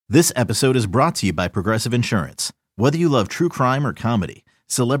This episode is brought to you by Progressive Insurance. Whether you love true crime or comedy,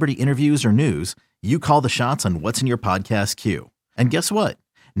 celebrity interviews or news, you call the shots on what's in your podcast queue. And guess what?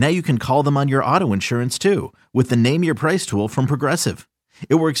 Now you can call them on your auto insurance too with the Name Your Price tool from Progressive.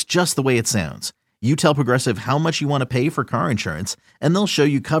 It works just the way it sounds. You tell Progressive how much you want to pay for car insurance, and they'll show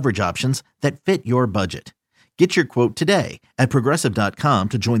you coverage options that fit your budget. Get your quote today at Progressive.com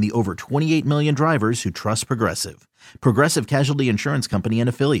to join the over 28 million drivers who trust Progressive. Progressive Casualty Insurance Company and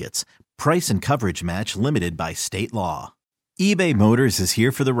Affiliates. Price and coverage match limited by state law. eBay Motors is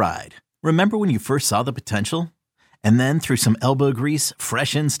here for the ride. Remember when you first saw the potential? And then through some elbow grease,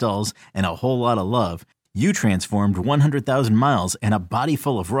 fresh installs, and a whole lot of love, you transformed 100,000 miles and a body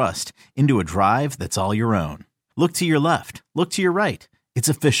full of rust into a drive that's all your own. Look to your left. Look to your right. It's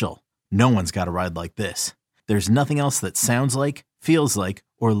official. No one's got a ride like this. There's nothing else that sounds like, feels like,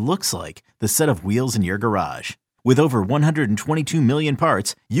 or looks like the set of wheels in your garage. With over 122 million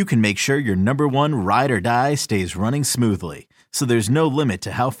parts, you can make sure your number one ride or die stays running smoothly. So there's no limit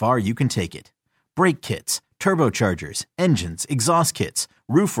to how far you can take it. Brake kits, turbochargers, engines, exhaust kits,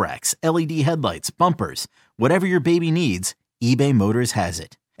 roof racks, LED headlights, bumpers, whatever your baby needs, eBay Motors has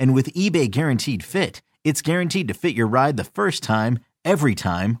it. And with eBay Guaranteed Fit, it's guaranteed to fit your ride the first time, every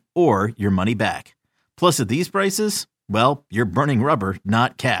time, or your money back. Plus, at these prices, well, you're burning rubber,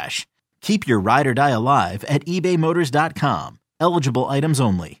 not cash. Keep your ride or die alive at ebaymotors.com. Eligible items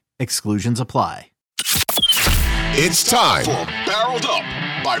only. Exclusions apply. It's time for Barreled Up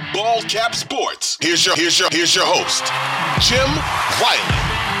by Bald Cap Sports. Here's your host, Jim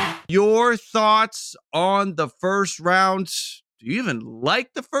Wiley. Your thoughts on the first round? Do you even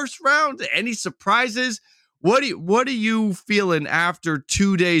like the first round? Any surprises? What are you feeling after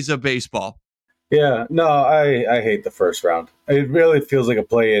 2 days of baseball? Yeah, no, I hate the first round. It really feels like a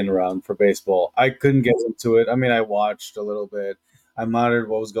play-in round for baseball. I couldn't get into it. I mean, I watched a little bit. I monitored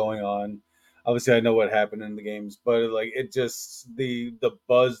what was going on. Obviously, I know what happened in the games, but like it just the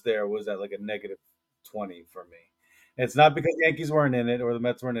buzz there was at like a negative 20 for me. And it's not because the Yankees weren't in it or the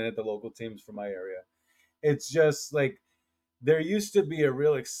Mets weren't in it, the local teams from my area. It's just like there used to be a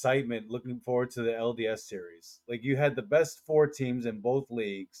real excitement looking forward to the LDS series. Like you had the best four teams in both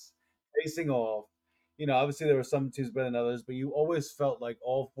leagues facing off. You know, obviously there were some teams better than others, but you always felt like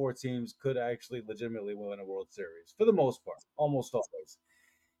all four teams could actually legitimately win a World Series for the most part, almost always.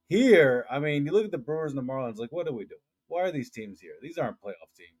 Here, I mean, you look at the Brewers and the Marlins, like, what are we doing? Why are these teams here? These aren't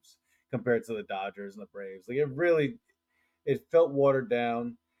playoff teams compared to the Dodgers and the Braves. Like, it felt watered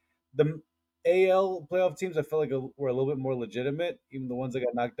down. The AL playoff teams, I felt like were a little bit more legitimate, even the ones that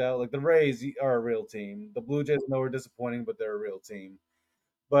got knocked out. Like the Rays are a real team. The Blue Jays, I know, were disappointing, but they're a real team.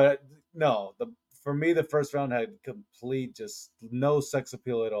 But no, for me, the first round had complete, just no sex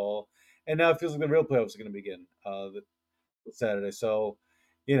appeal at all. And now it feels like the real playoffs are going to begin Saturday. So,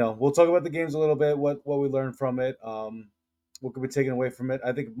 you know, we'll talk about the games a little bit, what we learned from it, what could be taken away from it.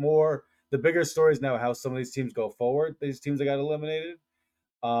 I think the bigger story is now how some of these teams go forward, these teams that got eliminated.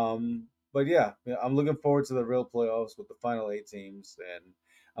 But yeah, I'm looking forward to the real playoffs with the final 8 teams. And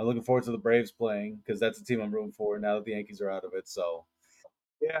I'm looking forward to the Braves playing because that's the team I'm rooting for now that the Yankees are out of it. So,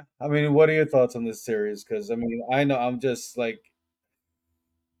 yeah. I mean, what are your thoughts on this series? Because, I mean, I know I'm just like,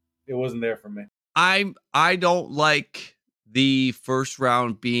 it wasn't there for me. I don't like the first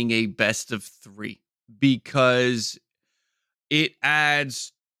round being a best of 3 because it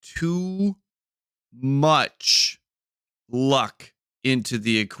adds too much luck into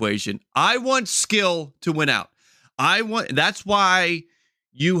the equation. I want skill to win out. That's why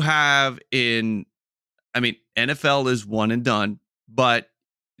you have NFL is one and done, but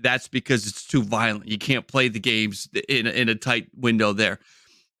that's because it's too violent. You can't play the games in a tight window there.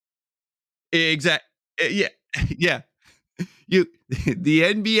 Exactly. Yeah. The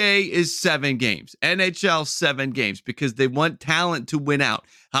NBA is 7 games, NHL 7 games because they want talent to win out.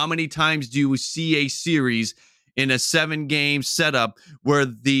 How many times do you see a series in a 7-game setup where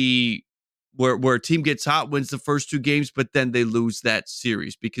where a team gets hot, wins the first 2 games, but then they lose that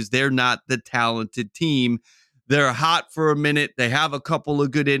series because they're not the talented team. They're hot for a minute. They have a couple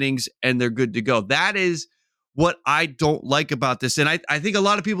of good innings and they're good to go. That is what I don't like about this. And I think a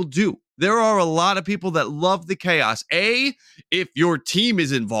lot of people do. There are a lot of people that love the chaos. If your team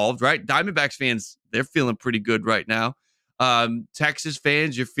is involved, right? Diamondbacks fans, they're feeling pretty good right now. Texas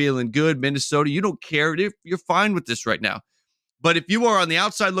fans, you're feeling good. Minnesota, you don't care. You're fine with this right now. But if you are on the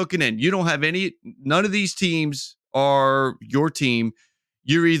outside looking in, you don't have none of these teams are your team.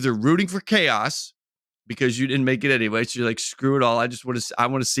 You're either rooting for chaos because you didn't make it anyway. So you're like, screw it all. I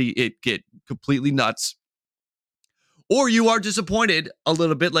want to see it get completely nuts. Or you are disappointed a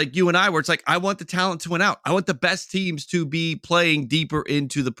little bit like you and I, where it's like, I want the talent to win out. I want the best teams to be playing deeper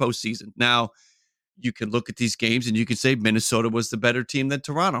into the postseason. Now, you can look at these games and you can say Minnesota was the better team than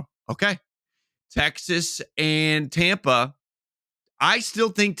Toronto. Okay. Texas and Tampa. I still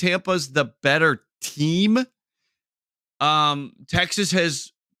think Tampa's the better team. Texas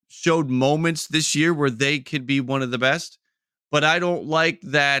has showed moments this year where they could be one of the best, but I don't like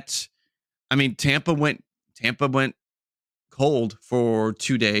that. I mean, Tampa went cold for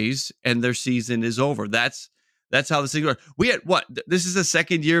 2 days and their season is over. That's how this thing works. We had what? This is the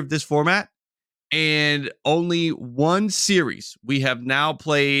second year of this format and only one series. We have now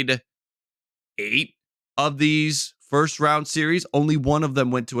played 8 of these first round series. Only one of them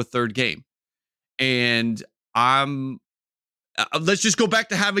went to a third game. And let's just go back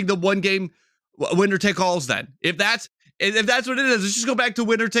to having the one game winner take alls then. If that's what it is, let's just go back to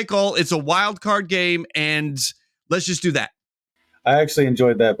winner take all. It's a wild card game and let's just do that. I actually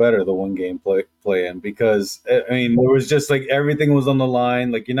enjoyed that better, the one game play in, because I mean there was just like everything was on the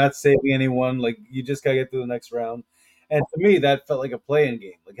line. Like you're not saving anyone. Like you just gotta get through the next round. And to me, that felt like a play-in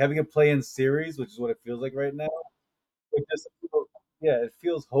game. Like having a play-in series, which is what it feels like right now. It just yeah, it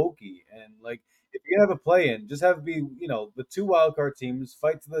feels hokey. And like if you have a play-in, just have it be the two wild card teams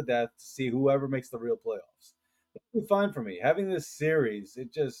fight to the death to see whoever makes the real playoffs. It'll be fine for me. Having this series,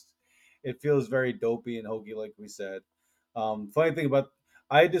 it feels very dopey and hokey, like we said. Funny thing about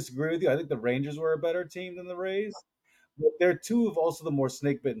I disagree with you. I think the Rangers were a better team than the Rays. But they're two of also the more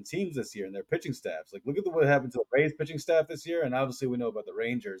snake bitten teams this year in their pitching staffs. Like look at what happened to the Rays pitching staff this year, and obviously we know about the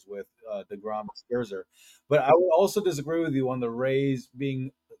Rangers with DeGrom and Scherzer. But I would also disagree with you on the Rays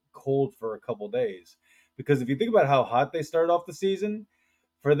being cold for a couple days, because if you think about how hot they started off the season,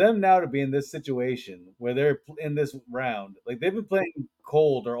 for them now to be in this situation where they're in this round, like they've been playing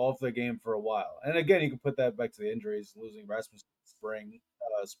cold or off their game for a while. And again, you can put that back to the injuries, losing Rasmus Springs,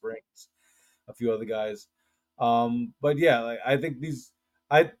 a few other guys. But yeah, like, I think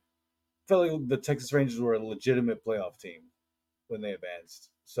I felt like the Texas Rangers were a legitimate playoff team when they advanced.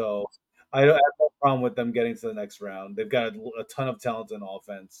 So I don't have no problem with them getting to the next round. They've got a ton of talent in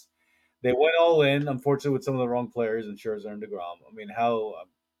offense. They went all in, unfortunately, with some of the wrong players in Scherzer and DeGrom. I mean,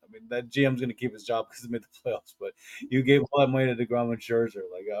 that GM's going to keep his job because he made the playoffs, but you gave all that money to DeGrom and Scherzer.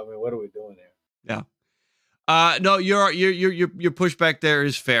 Like, I mean, what are we doing here? Yeah. No, your pushback there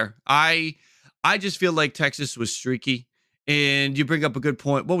is fair. I just feel like Texas was streaky, and you bring up a good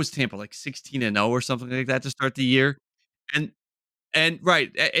point. What was Tampa like 16-0 or something like that to start the year? And right,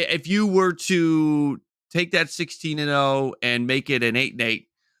 if you were to take that 16-0 and make it an 8-8,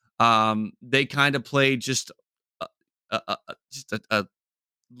 they kind of played just a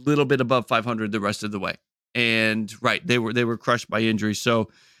little bit above 500 the rest of the way. And right, they were crushed by injury.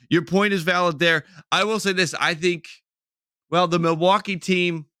 So your point is valid there. I will say this: I think, well, the Milwaukee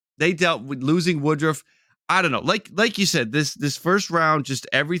team, they dealt with losing Woodruff. I don't know, like you said, this first round, just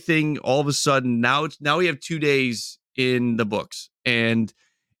everything all of a sudden now we have 2 days in the books, and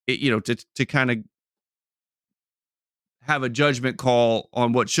to kind of have a judgment call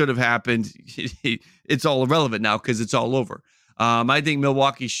on what should have happened, it's all irrelevant now because it's all over. I think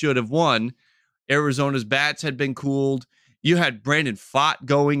Milwaukee should have won. Arizona's bats had been cooled. You had Brandon Pfaadt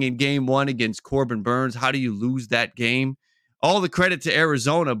going in game 1 against Corbin Burns. How do you lose that game? All the credit to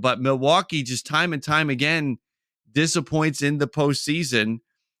Arizona, but Milwaukee just time and time again disappoints in the postseason.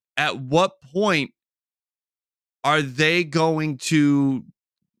 At what point are they going to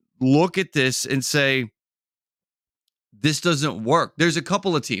look at this and say, this doesn't work? There's a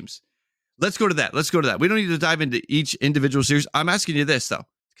couple of teams. Let's go to that. We don't need to dive into each individual series. I'm asking you this, though,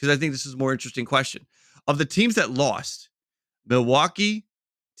 because I think this is a more interesting question. Of the teams that lost, Milwaukee,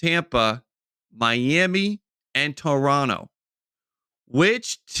 Tampa, Miami, and Toronto,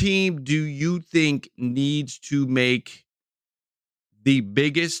 which team do you think needs to make the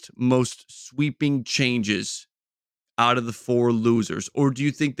biggest, most sweeping changes out of the 4 losers? Or do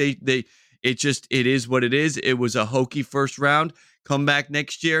you think it is what it is? It was a hokey first round. Come back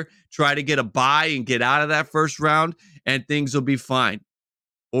next year, try to get a bye and get out of that first round, and things will be fine.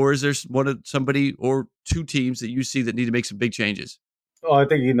 Or is there somebody or 2 teams that you see that need to make some big changes? Oh, I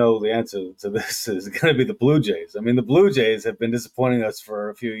think the answer to this is going to be the Blue Jays. I mean, the Blue Jays have been disappointing us for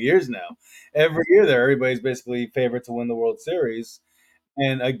a few years now. Every year there, everybody's basically favorite to win the World Series.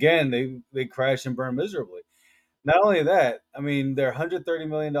 And again, they crash and burn miserably. Not only that, I mean, their $130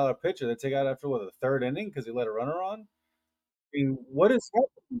 million pitcher they take out after the third inning because he let a runner on. I mean, what is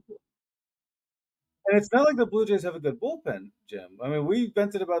happening? And it's not like the Blue Jays have a good bullpen, Jim. I mean,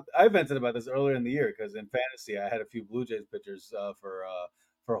 I vented about this earlier in the year because in fantasy I had a few Blue Jays pitchers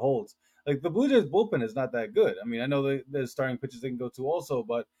for for holds. Like the Blue Jays bullpen is not that good. I mean, I know there's starting pitchers they can go to also,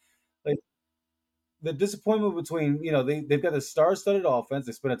 but like the disappointment between they've got a star-studded offense.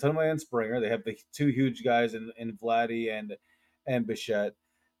 They spent a ton of money on Springer. They have the two huge guys in Vladdy and Bichette.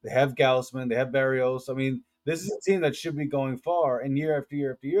 They have Gaussman. They have Barrios. I mean, this is a team that should be going far, and year after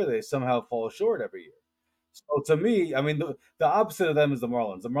year after year, they somehow fall short every year. So to me, I mean, the opposite of them is the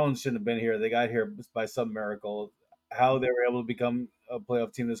Marlins. The Marlins shouldn't have been here. They got here by some miracle. How they were able to become a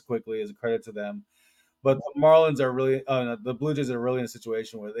playoff team this quickly is a credit to them. But the Marlins are really, the Blue Jays are really in a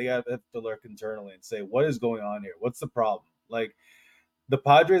situation where they have to lurk internally and say, what is going on here? What's the problem? Like the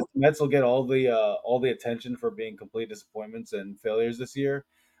Padres, the Mets will get all the attention for being complete disappointments and failures this year.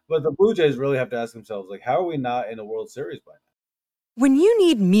 But the Blue Jays really have to ask themselves, like, how are we not in a World Series by now? When you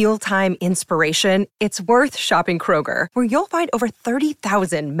need mealtime inspiration, it's worth shopping Kroger, where you'll find over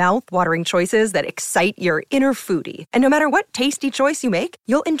 30,000 mouth-watering choices that excite your inner foodie. And no matter what tasty choice you make,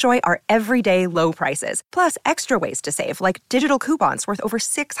 you'll enjoy our everyday low prices, plus extra ways to save, like digital coupons worth over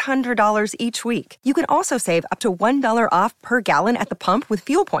 $600 each week. You can also save up to $1 off per gallon at the pump with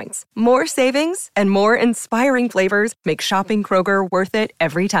fuel points. More savings and more inspiring flavors make shopping Kroger worth it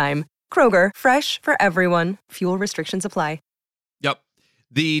every time. Kroger, fresh for everyone. Fuel restrictions apply. Yep.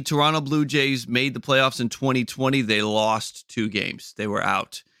 The Toronto Blue Jays made the playoffs in 2020. They lost 2 games. They were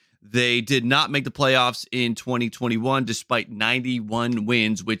out. They did not make the playoffs in 2021 despite 91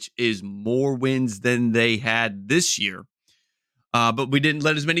 wins, which is more wins than they had this year. But we didn't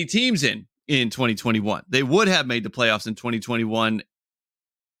let as many teams in 2021. They would have made the playoffs in 2021.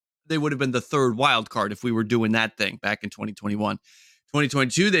 They would have been the 3rd wild card if we were doing that thing back in 2021.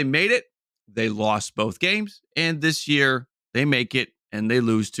 2022, they made it. They lost both games. And this year, they make it and they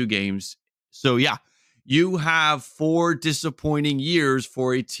lose 2 games. So, yeah, you have 4 disappointing years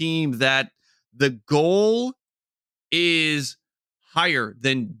for a team that the goal is higher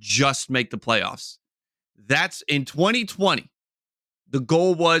than just make the playoffs. That's in 2020. The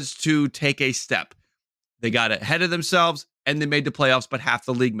goal was to take a step. They got ahead of themselves and they made the playoffs, but half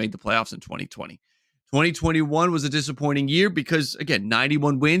the league made the playoffs in 2020. 2021 was a disappointing year because, again,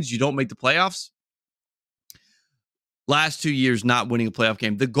 91 wins, you don't make the playoffs. Last 2 years not winning a playoff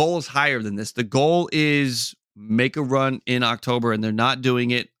game. The goal is higher than this. The goal is make a run in October, and they're not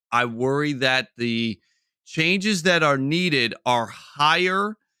doing it. I worry that the changes that are needed are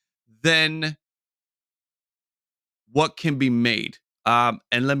higher than what can be made. And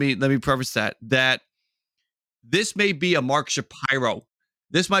let me preface that this may be a Mark Shapiro.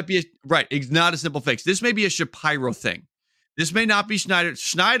 This might be it's not a simple fix. This may be a Shapiro thing. This may not be Schneider.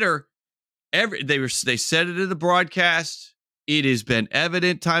 Schneider. They said it in the broadcast. It has been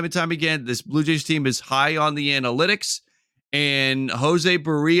evident time and time again. This Blue Jays team is high on the analytics, and Jose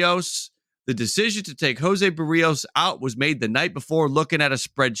Barrios, the decision to take Jose Barrios out was made the night before looking at a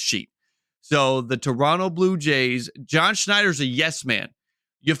spreadsheet. So the Toronto Blue Jays, John Schneider's a yes man.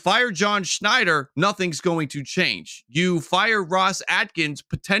 You fire John Schneider, nothing's going to change. You fire Ross Atkins,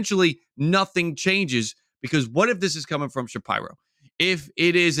 potentially nothing changes, because what if this is coming from Shapiro? If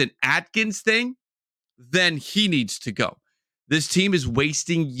it is an Atkins thing, then he needs to go. This team is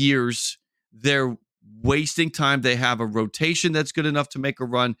wasting years. They're wasting time. They have a rotation that's good enough to make a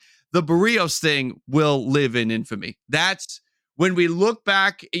run. The Barrios thing will live in infamy. That's when we look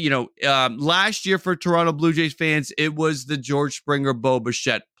back, last year for Toronto Blue Jays fans, it was the George Springer, Bo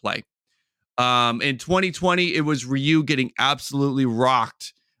Bichette play. In 2020, it was Ryu getting absolutely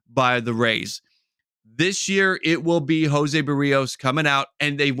rocked by the Rays. This year, it will be Jose Barrios coming out,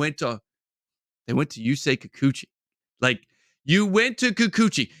 and they went to Yusei Kikuchi. Like, you went to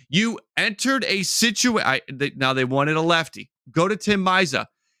Kikuchi. You entered a situation. Now they wanted a lefty. Go to Tim Maiza.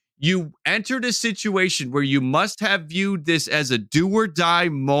 You entered a situation where you must have viewed this as a do or die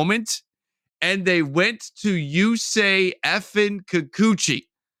moment, and they went to Yusei effing Kikuchi.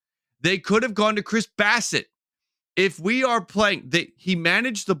 They could have gone to Chris Bassett. If we are playing, he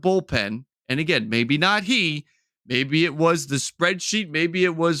managed the bullpen. And again, maybe not maybe it was the spreadsheet, maybe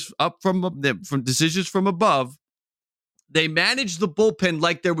it was up from decisions from above. They managed the bullpen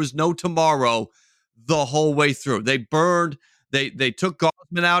like there was no tomorrow the whole way through. They burned, they took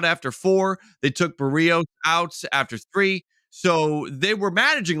Gaussman out after 4, they took Barrios out after 3. So they were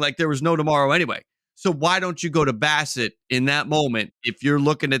managing like there was no tomorrow anyway. So why don't you go to Bassett in that moment if you're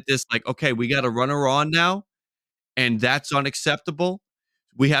looking at this like, okay, we got a runner on now, and that's unacceptable.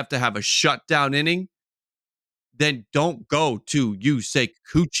 We have to have a shutdown inning. Then don't go to Yusei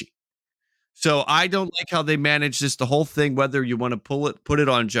Kikuchi. So I don't like how they manage this, the whole thing, whether you want to put it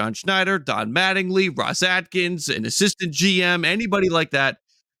on John Schneider, Don Mattingly, Ross Atkins, an assistant GM, anybody like that.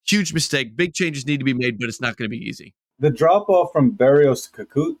 Huge mistake. Big changes need to be made, but it's not going to be easy. the drop off from Berrios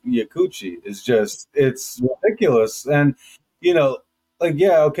to Yakuchi is it's ridiculous. And, you know, like,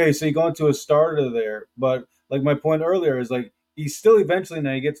 yeah, okay, so you go into a starter there, but like my point earlier is like, he's still eventually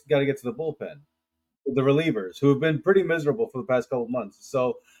now got to get to the bullpen, the relievers who have been pretty miserable for the past couple of months.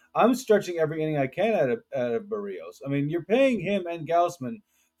 So I'm stretching every inning I can out of Barrios. I mean, you're paying him and Gausman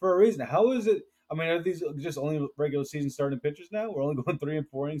for a reason. How is it? I mean, are these just only regular season starting pitchers now? We're only going 3 and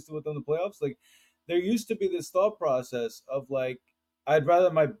 4 innings to within the playoffs. Like, there used to be this thought process of like, I'd rather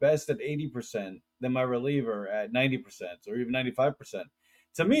my best at 80% than my reliever at 90% or even 95%.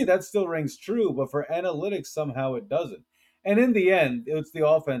 To me, that still rings true, but for analytics, somehow it doesn't. And in the end, it's the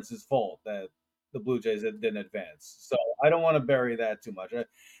offense's fault that the Blue Jays didn't advance. So I don't want to bury that too much.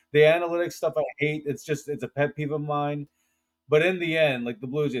 The analytics stuff I hate. It's a pet peeve of mine. But in the end, like the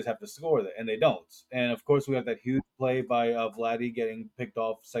Blue Jays have to score that, and they don't. And of course, we have that huge play by Vladdy getting picked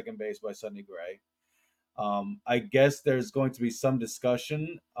off second base by Sonny Gray. I guess there's going to be some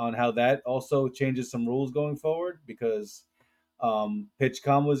discussion on how that also changes some rules going forward because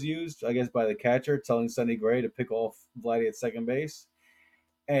PitchCom was used, I guess, by the catcher telling Sonny Gray to pick off Vladdy at second base.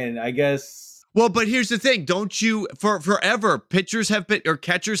 And I guess. Well, but here's the thing. Don't you, forever, catchers have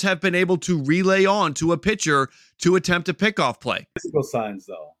been able to relay on to a pitcher to attempt a pickoff play. Physical signs,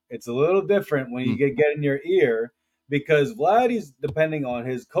 though. It's a little different when you get in your ear because Vladdy's depending on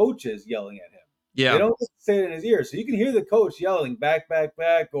his coaches yelling at him. Yeah. They don't just say it in his ear. So you can hear the coach yelling back,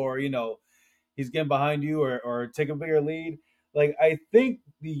 or, you know, he's getting behind you or take a bigger lead. Like, I think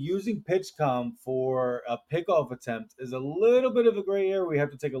using PitchCom for a pickoff attempt is a little bit of a gray area we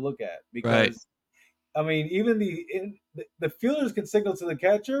have to take a look at because, right. I mean, even the fielders can signal to the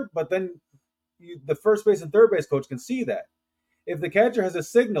catcher, but then the first base and third base coach can see that. If the catcher has a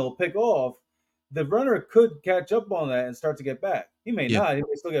signal, pick off, the runner could catch up on that and start to get back. He may not. He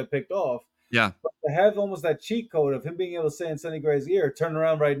may still get picked off. Yeah. But to have almost that cheat code of him being able to say in Sonny Gray's ear, turn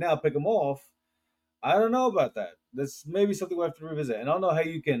around right now, pick him off, I don't know about that. This may be something we have to revisit. And I don't know how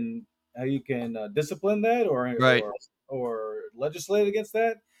you can discipline that or legislate against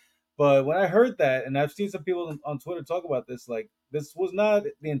that. But when I heard that, and I've seen some people on Twitter talk about this, like this was not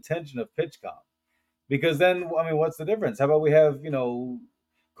the intention of PitchCom. Because then, I mean, what's the difference? How about we have, you know,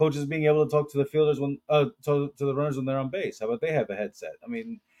 coaches being able to talk to the fielders to the runners when they're on base? How about they have a headset? I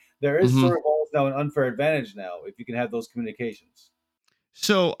mean, there is sort of almost now an unfair advantage now if you can have those communications.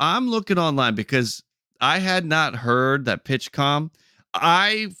 So I'm looking online because I had not heard that PitchCom.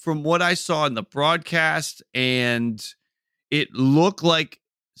 From what I saw in the broadcast, and it looked like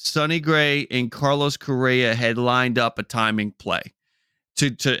Sonny Gray and Carlos Correa had lined up a timing play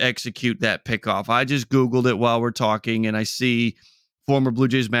to execute that pickoff. I just Googled it while we're talking, and I see former Blue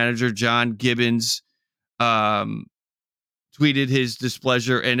Jays manager John Gibbons tweeted his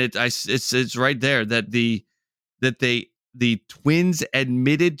displeasure, and it's right there that the Twins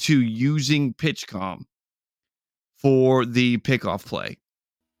admitted to using PitchCom for the pickoff play.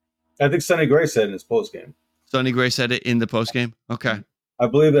 I think Sonny Gray said in his postgame. Sonny Gray said it in the postgame? Okay. I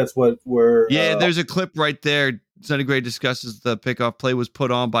believe that's what we're... Yeah, there's a clip right there. Sonny Gray discusses the pickoff play was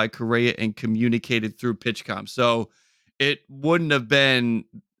put on by Correa and communicated through PitchCom. So it wouldn't have been...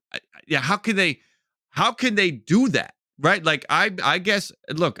 Yeah, how can they do that? Right? Like, I guess,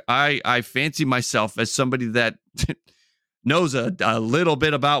 look, I fancy myself as somebody that knows a little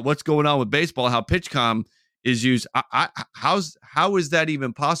bit about what's going on with baseball, how PitchCom is used. How is that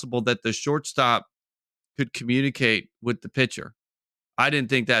even possible that the shortstop could communicate with the pitcher? I didn't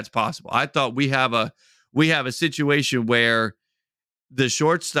think that's possible. I thought we have a situation where the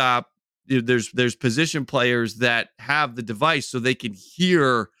shortstop, there's position players that have the device so they can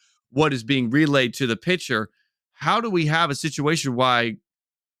hear what is being relayed to the pitcher. How do we have a situation why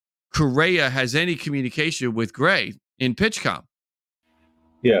Correa has any communication with Gray in PitchCom?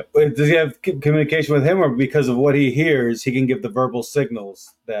 Yeah. Does he have communication with him, or because of what he hears, he can give the verbal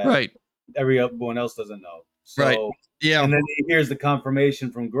signals that everyone else doesn't know? So, right. Yeah. And then he hears the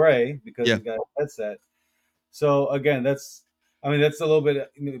confirmation from Gray because he's got a headset. So again, that's a little bit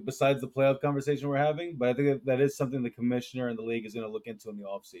besides the playoff conversation we're having, but I think that is something the commissioner and the league is going to look into in the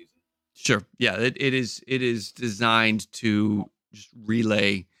offseason. Sure. Yeah. It is designed to just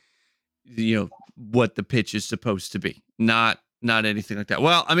relay, what the pitch is supposed to be, not anything like that.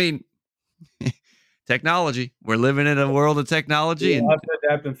 Well, I mean, technology. We're living in a world of technology. We'll have to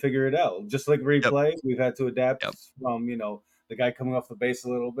adapt and figure it out. Just like replay, we've had to adapt from, the guy coming off the base a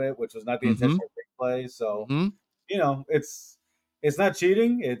little bit, which was not the intention of replay. So, it's not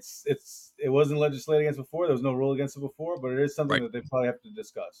cheating. It wasn't legislated against before. There was no rule against it before, but it is something that they probably have to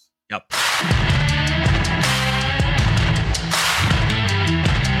discuss. Yep.